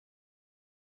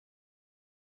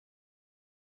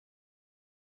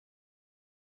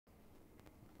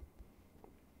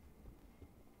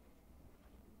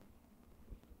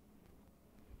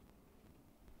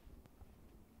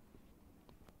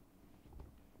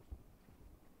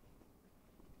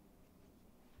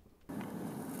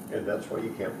And that's why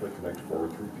you can't play Connect 4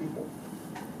 with 3 people.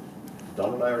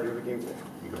 Don and I already have a game today.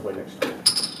 You can play next time.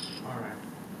 All right.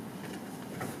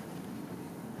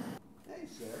 Hey,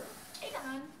 Sarah. Hey,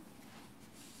 Don.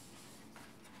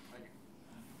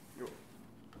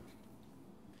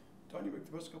 Don, you make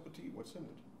the best cup of tea. What's in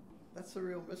it? That's the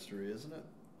real mystery, isn't it?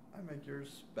 I make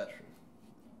yours special.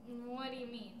 What do you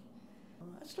mean?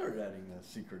 I started adding a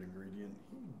secret ingredient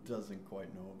he doesn't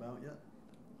quite know about yet.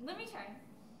 Let me try.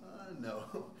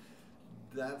 No.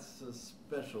 That's a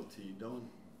specialty. Don't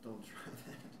try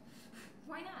that.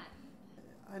 Why not?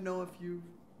 I know if you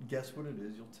guess what it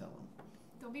is, you'll tell him.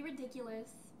 Don't be ridiculous.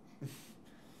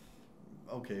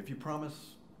 Okay, if you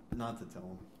promise not to tell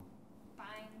him.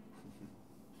 Fine.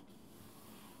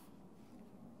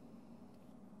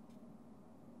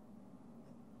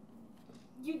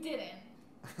 You didn't.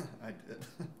 I did.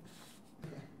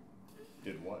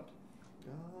 Did what?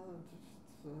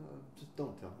 Just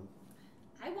don't tell him.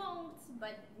 I won't,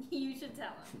 but you should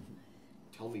tell him.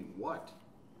 Tell me what?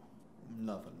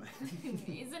 Nothing, man.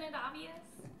 Isn't it obvious?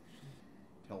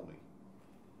 Tell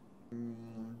me.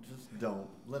 Just don't.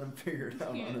 Let him figure it out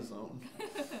on his own.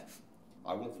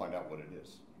 I will find out what it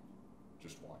is.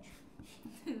 Just watch.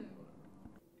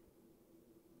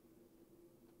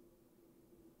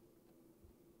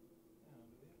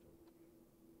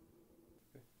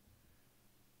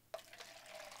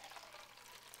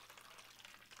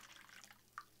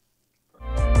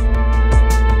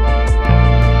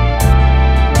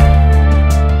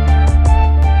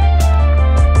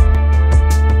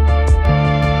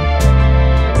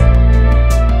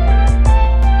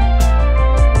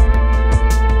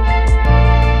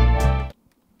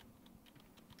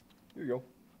 Here you go.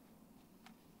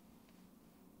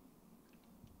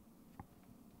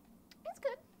 It's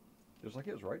good. Just like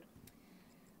his, right?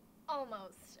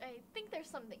 Almost. I think there's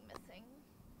something missing.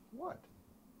 What?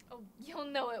 Oh, you'll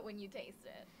know it when you taste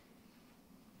it.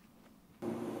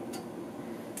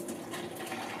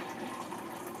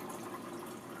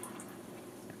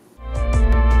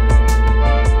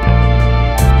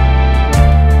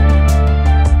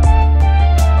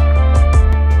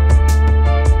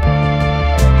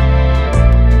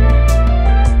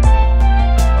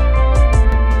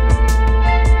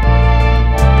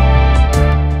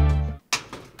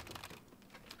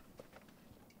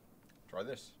 Try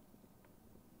this.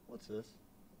 What's this?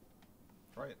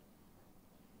 Try it.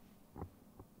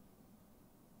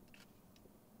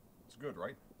 It's good,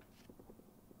 right?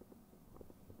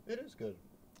 It is good.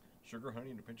 Sugar, honey,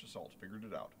 and a pinch of salt. Figured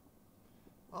it out.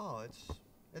 Oh,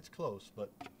 it's close, but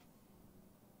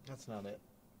that's not it.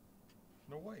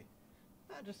 No way.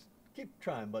 Just keep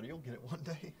trying, buddy. You'll get it one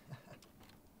day.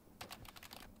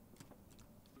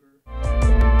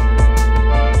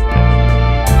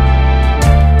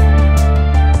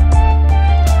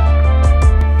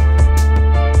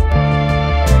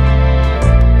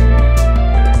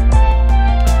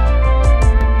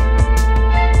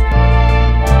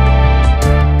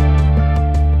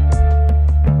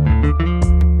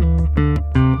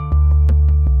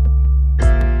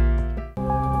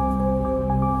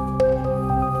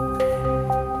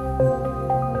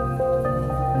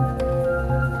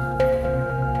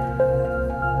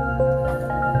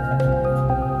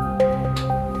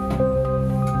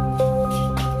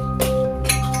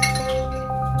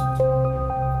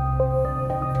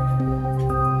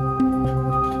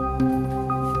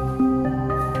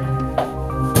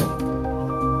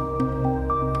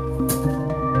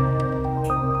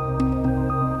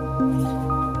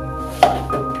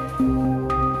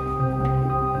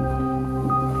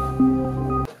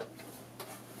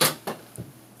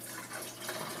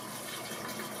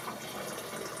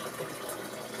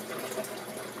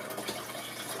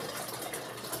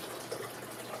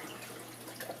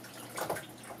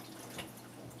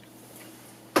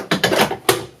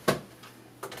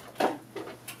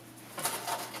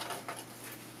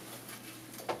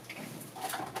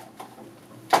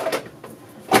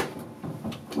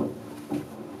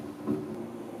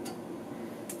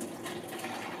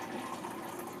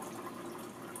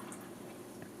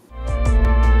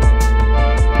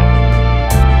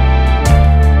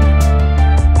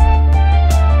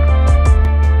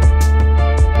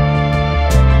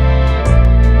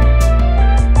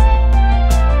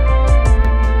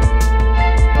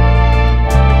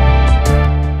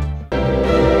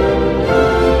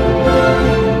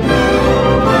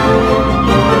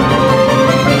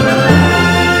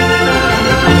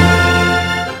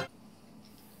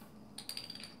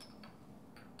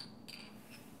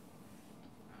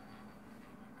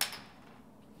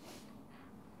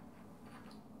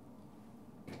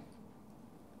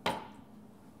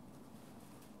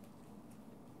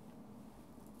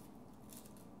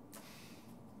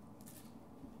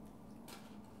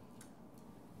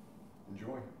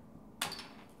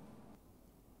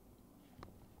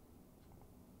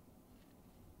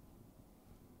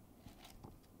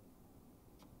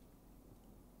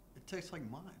 tastes like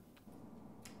mine.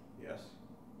 Yes?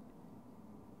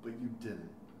 But you didn't.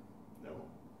 No?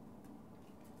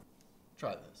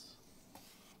 Try this.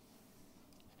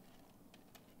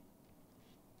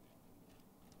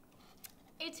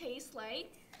 It tastes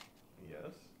like.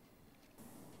 Yes?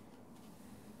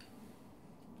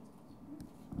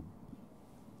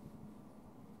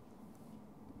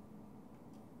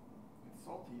 It's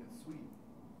salty and sweet.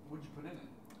 What'd you put in it?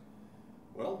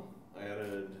 Well, I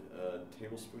added a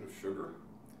tablespoon of sugar,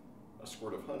 a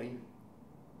squirt of honey,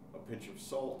 a pinch of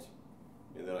salt,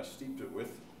 and then I steeped it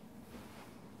with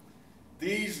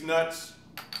these nuts.